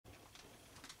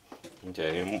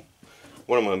Okay, and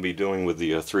what I'm going to be doing with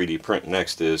the 3D print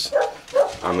next is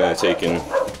I'm going to take and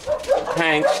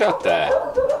Hank, shut that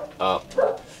up.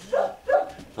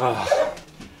 I'm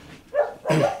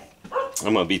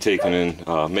going to be taking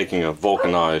and making a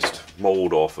vulcanized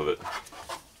mold off of it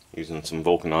using some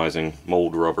vulcanizing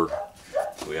mold rubber.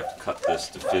 So we have to cut this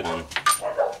to fit in.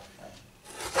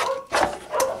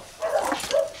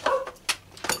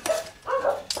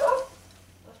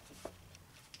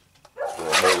 For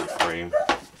a mold frame.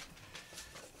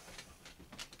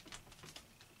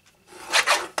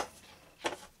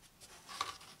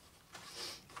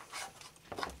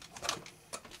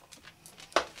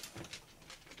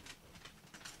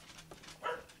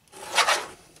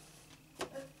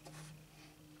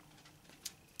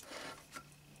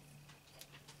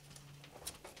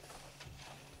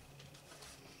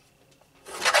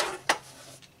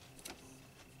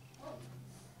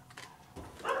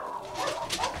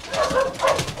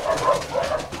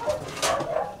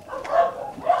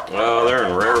 Well, they're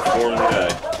in rare form today.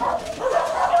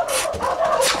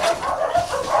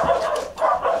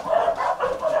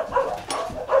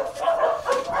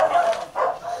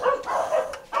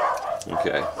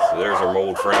 Okay, so there's our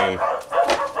mold frame.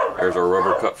 There's our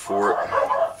rubber cut for it.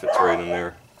 Fits right in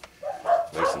there.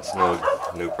 Nice and snug,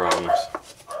 no problems.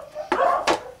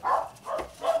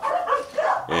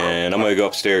 And I'm going to go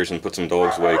upstairs and put some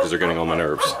dogs away because they're getting on my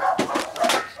nerves.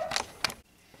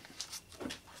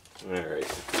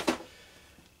 Alright.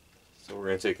 So we're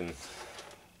going to take and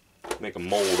make a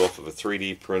mold off of a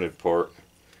 3D printed part.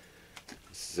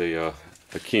 This is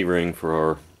a key ring for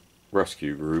our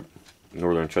rescue group,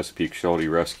 Northern Chesapeake Sheltie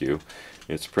Rescue.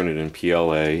 It's printed in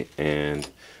PLA, and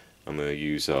I'm going to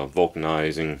use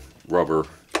vulcanizing rubber,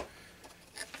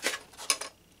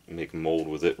 make a mold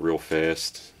with it real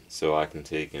fast so I can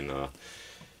take and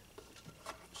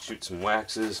shoot some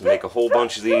waxes, make a whole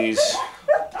bunch of these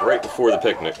right before the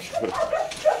picnic,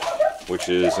 which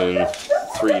is in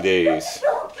 3 days.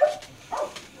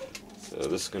 So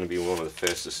this is going to be one of the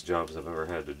fastest jobs I've ever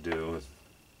had to do.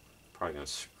 Probably going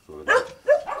to screw it up.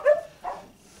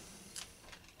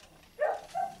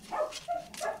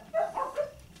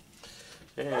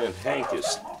 And Hank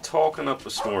is talking up a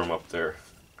storm up there.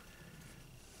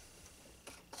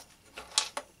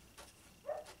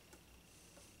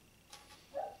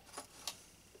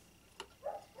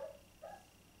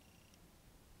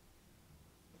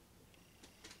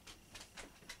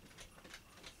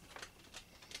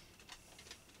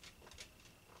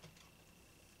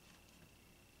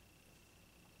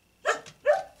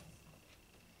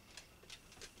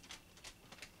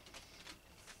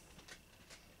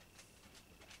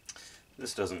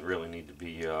 This doesn't really need to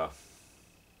be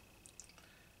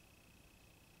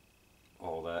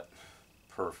all that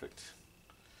perfect.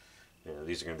 Yeah,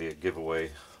 these are going to be a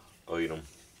giveaway item.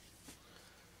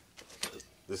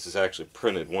 This is actually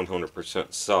printed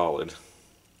 100% solid,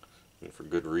 and for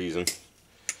good reason.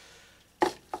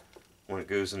 When it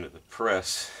goes into the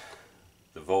press,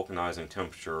 the vulcanizing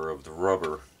temperature of the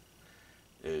rubber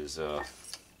is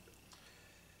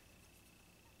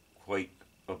quite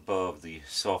above the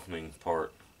softening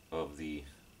part of the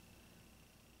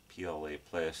PLA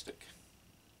plastic.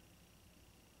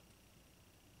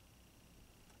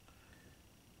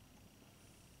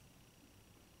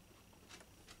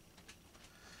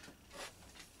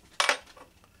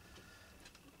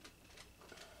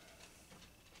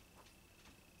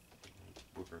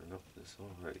 Whipping up this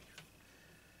already.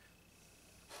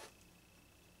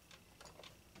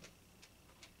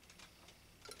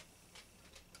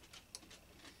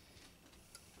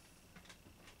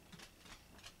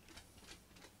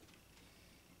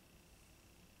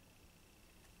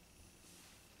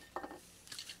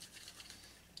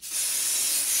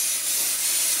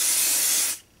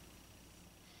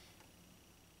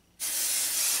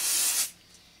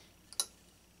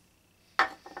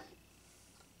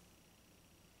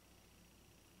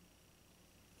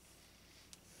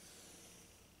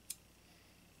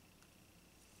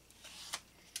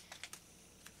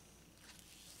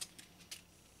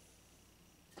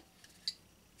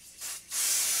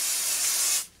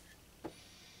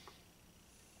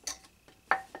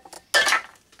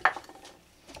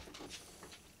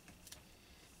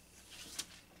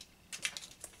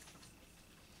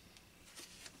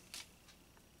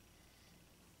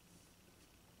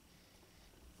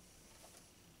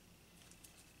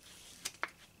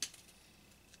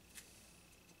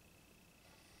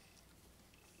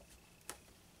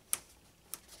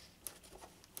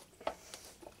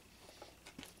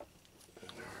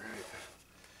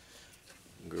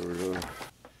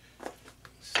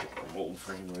 Stick the mold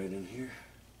frame right in here.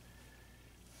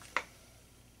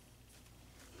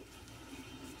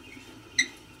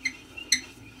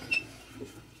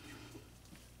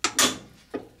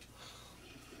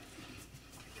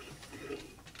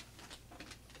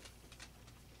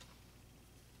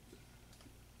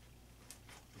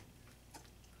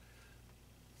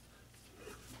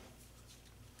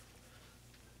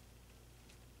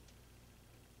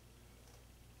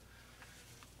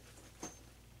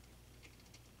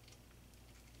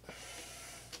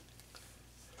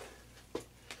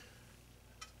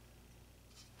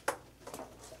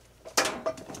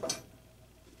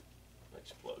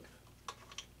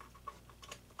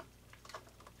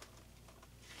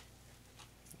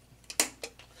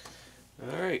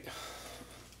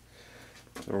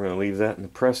 So we're going to leave that in the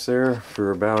press there for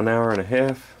about an hour and a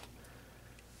half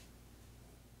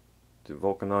to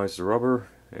vulcanize the rubber,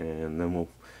 and then we'll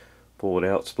pull it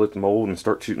out, split the mold, and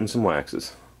start shooting some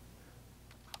waxes.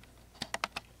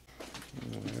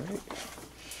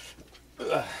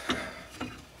 Alright.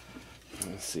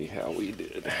 Let's see how we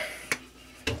did.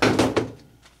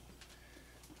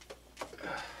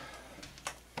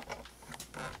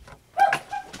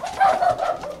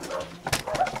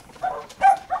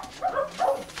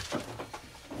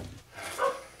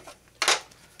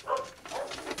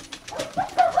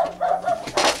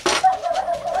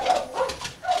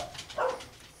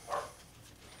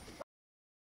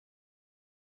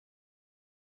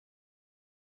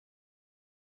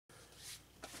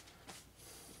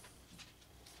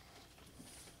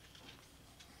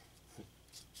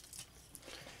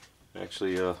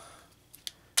 Actually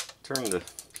turned the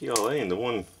PLA into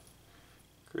one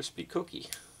crispy cookie.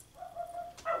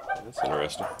 That's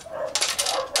interesting.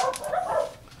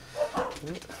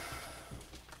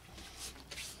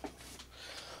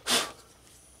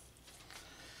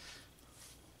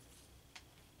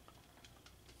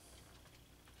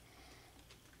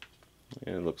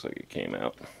 Yeah, it looks like it came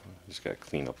out. Just gotta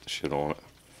clean up the shit on it.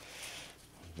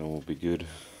 Then we'll be good.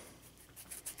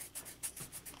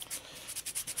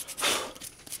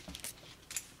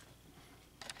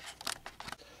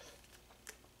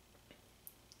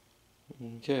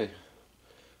 Okay,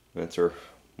 that's our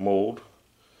mold.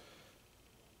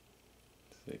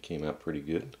 It came out pretty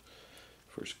good.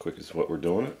 First quick is what we're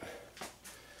doing it.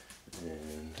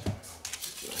 And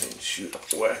let's go ahead and shoot up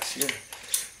the wax here.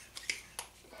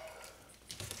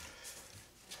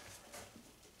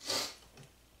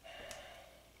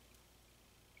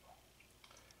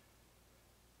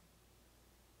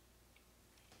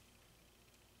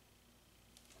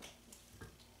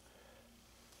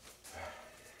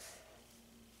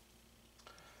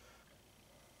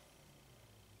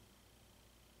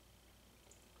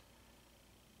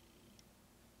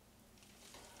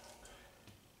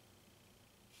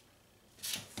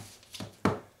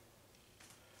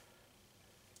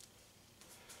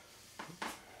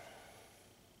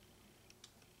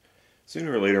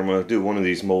 Sooner or later I'm going to do one of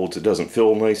these molds that doesn't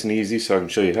fill nice and easy so I can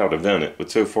show you how to vent it. But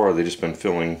so far they've just been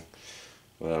filling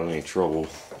without any trouble.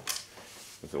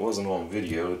 If it wasn't on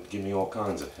video, it'd give me all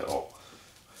kinds of hell.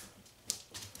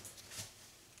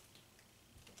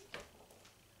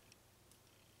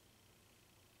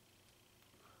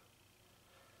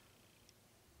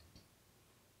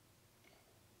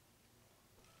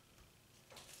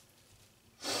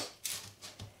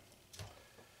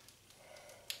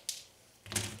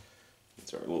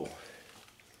 It's our little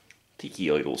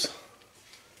tiki idols.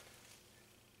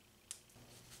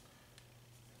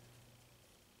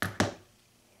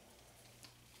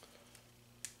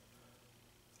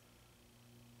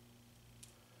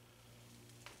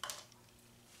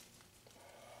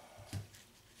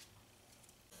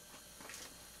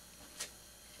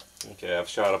 Okay, I've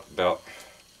shot up about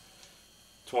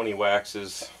 20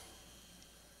 waxes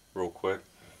real quick.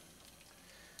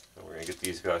 And we're going to get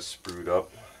these guys sprued up.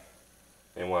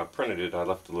 And when I printed it, I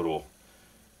left a little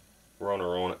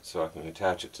runner on it so I can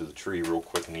attach it to the tree real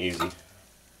quick and easy.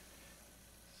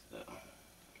 So.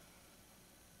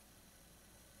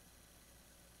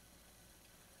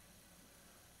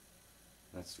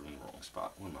 That's in the wrong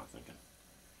spot. What am I thinking?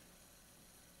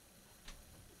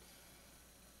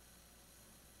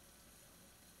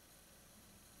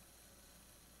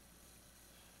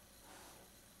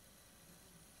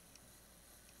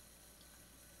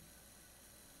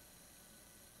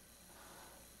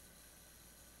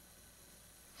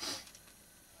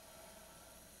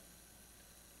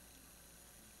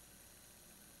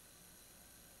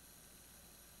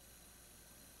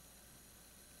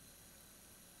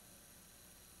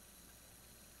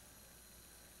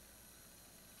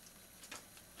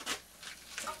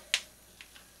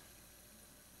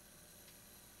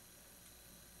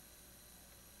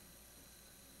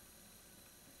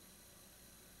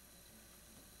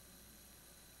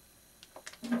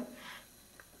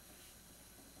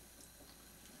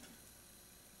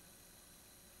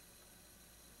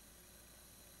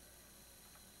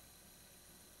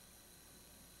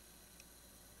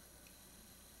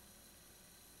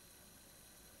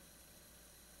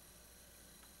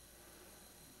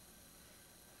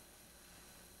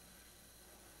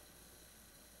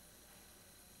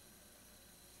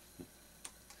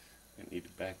 I need to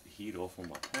back the heat off on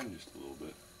my pen just a little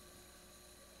bit.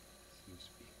 Seems to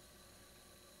be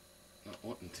not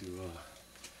wanting to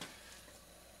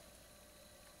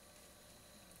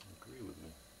agree with me.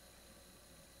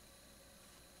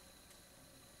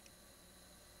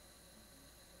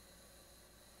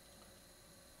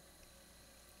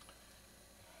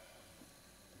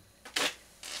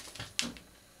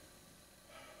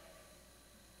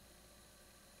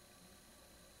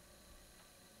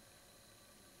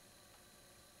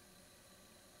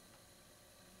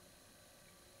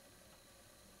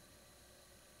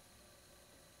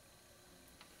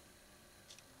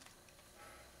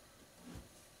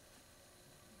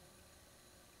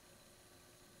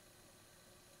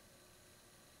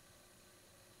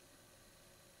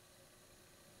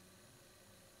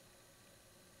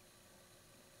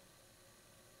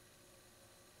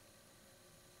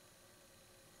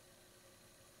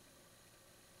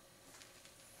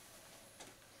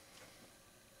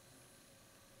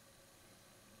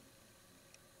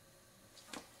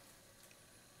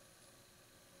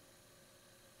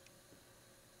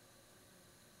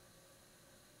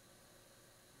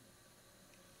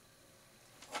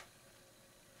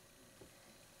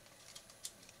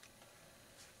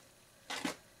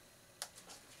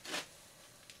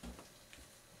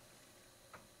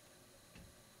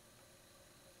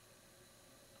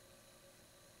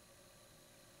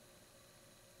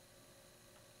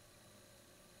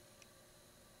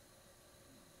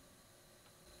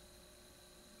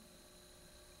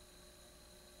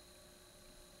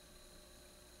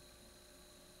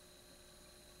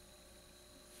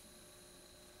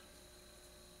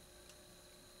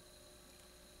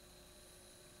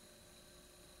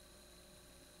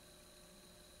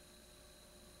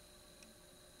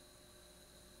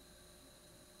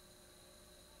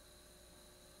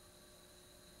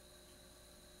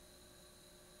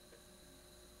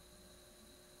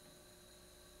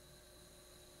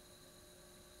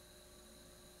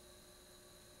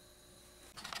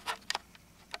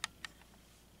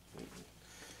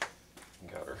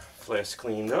 flask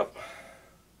cleaned up.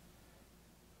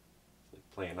 It's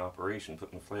like playing Operation,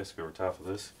 putting the flask over top of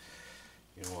this.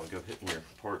 You don't want to go hitting your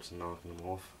parts and knocking them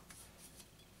off.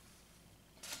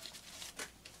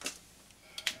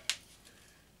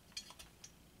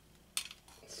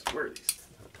 Square these,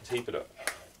 tape it up.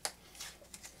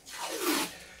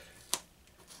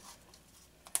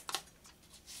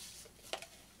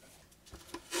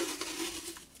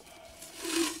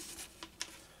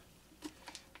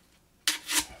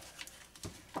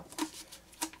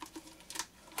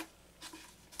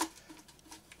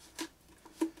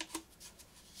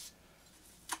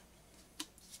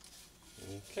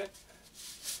 Okay,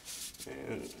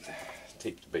 and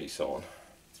tape the base on.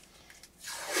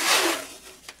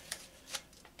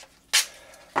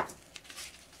 A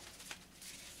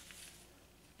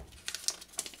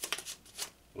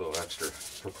little extra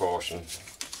precaution.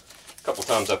 A couple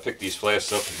times I picked these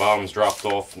flasks up, the bottoms dropped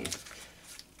off, and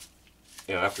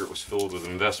you know, after it was filled with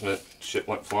investment, shit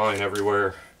went flying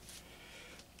everywhere,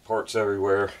 parts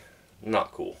everywhere.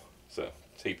 Not cool. So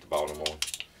tape the bottom on.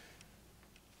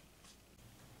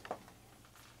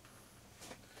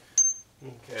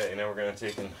 Okay, now we're going to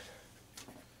take and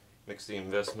mix the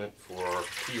investment for our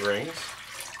key rings.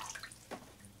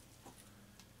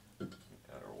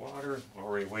 Got our water,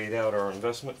 already weighed out our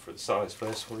investment for the size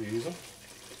flask we're using.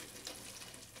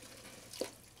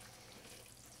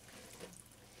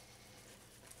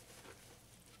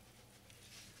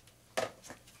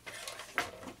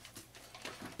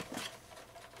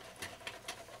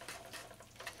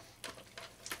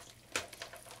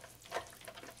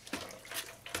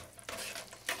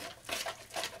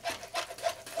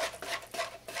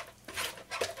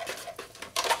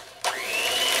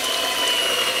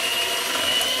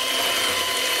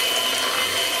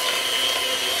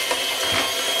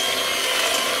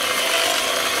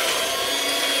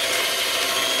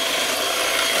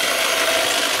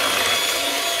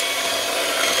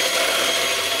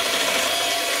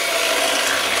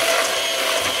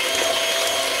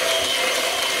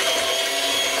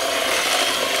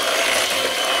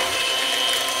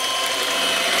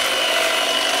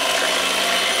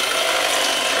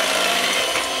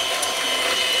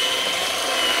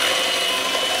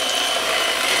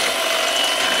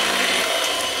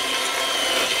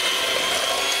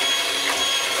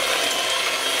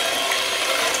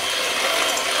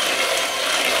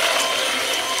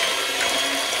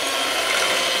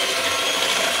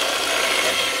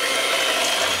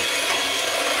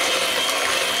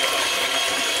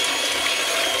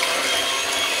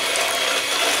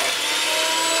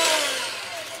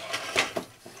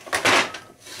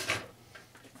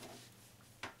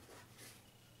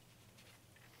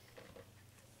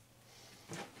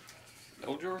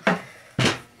 Jar.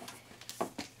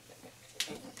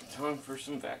 Time for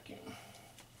some vacuum.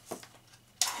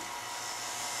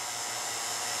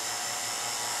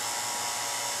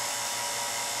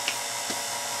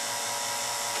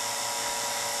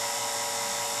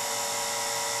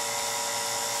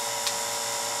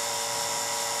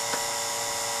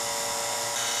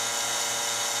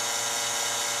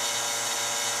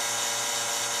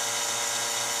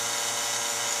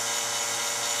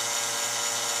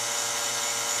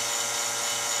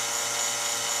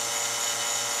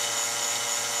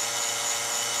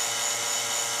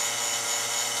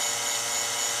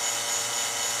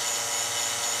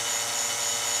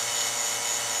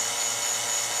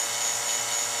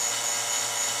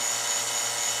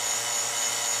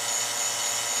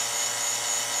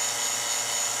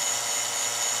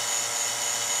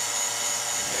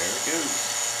 Goes.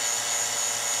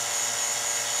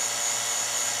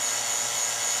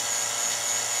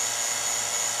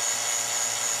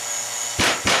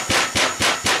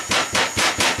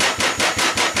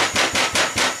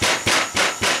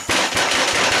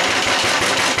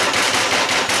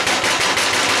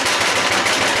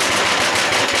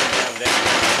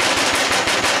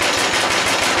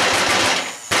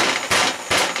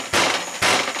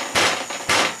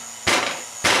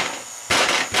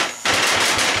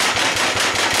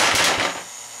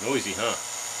 Noisy, huh?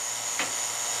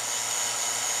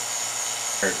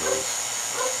 There it goes.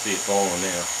 See it falling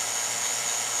now.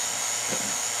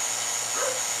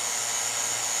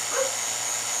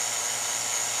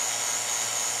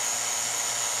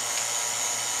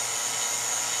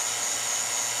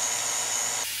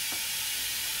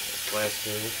 Last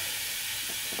thing.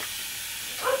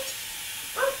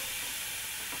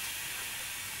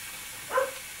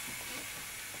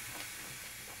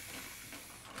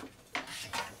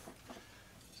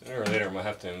 Sooner or later I'm going to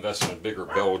have to invest in a bigger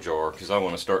bell jar because I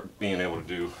want to start being able to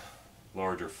do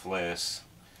larger flasks.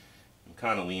 I'm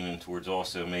kind of leaning towards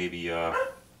also maybe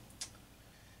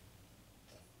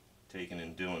taking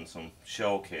and doing some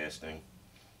shell casting.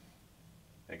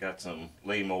 I got some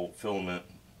lay mold filament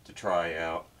to try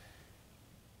out.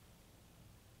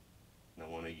 I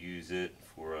want to use it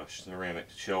for a ceramic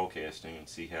shell casting and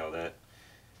see how that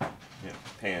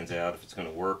pans out. If it's going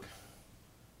to work,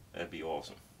 that'd be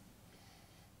awesome.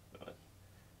 But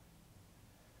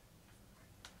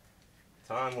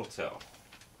time will tell.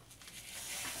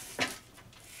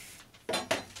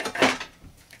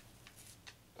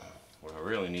 What I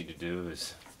really need to do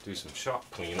is do some shop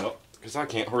cleanup because I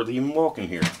can't hardly even walk in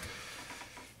here.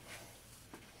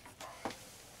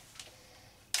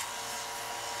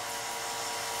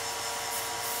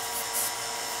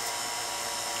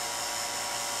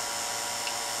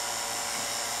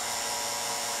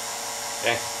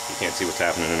 You can't see what's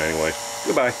happening anyway.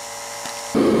 Goodbye.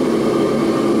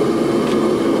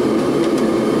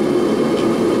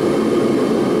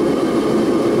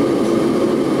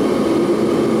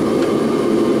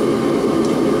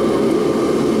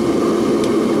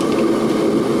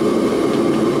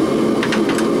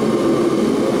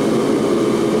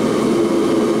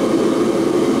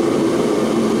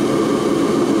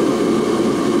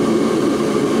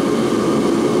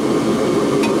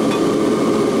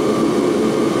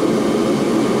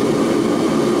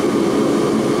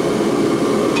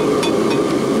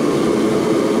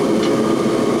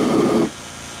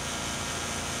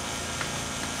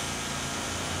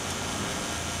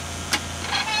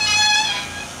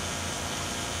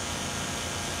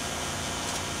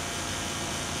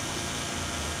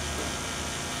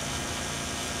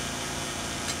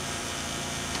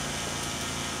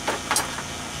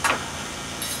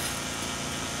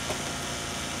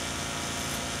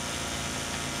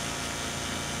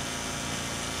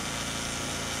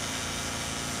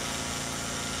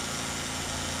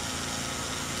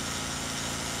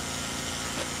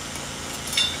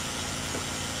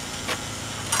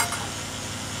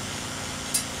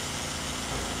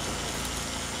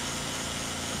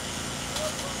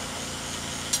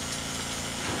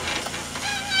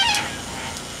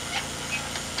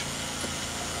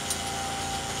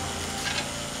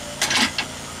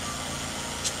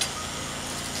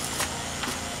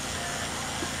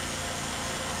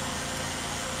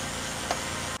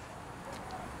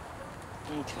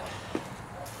 Okay.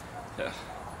 Yeah.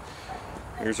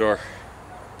 Here's our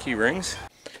key rings.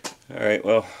 Alright,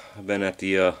 well, I've been at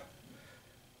the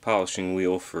polishing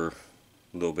wheel for a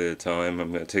little bit of time.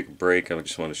 I'm going to take a break. I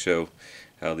just want to show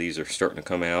how these are starting to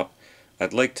come out.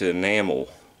 I'd like to enamel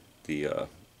the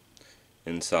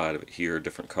inside of it here, a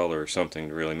different color or something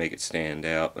to really make it stand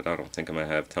out, but I don't think I'm going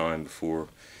to have time before,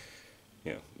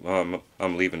 I'm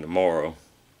leaving tomorrow,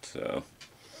 so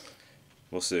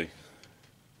we'll see.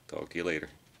 Talk to you later.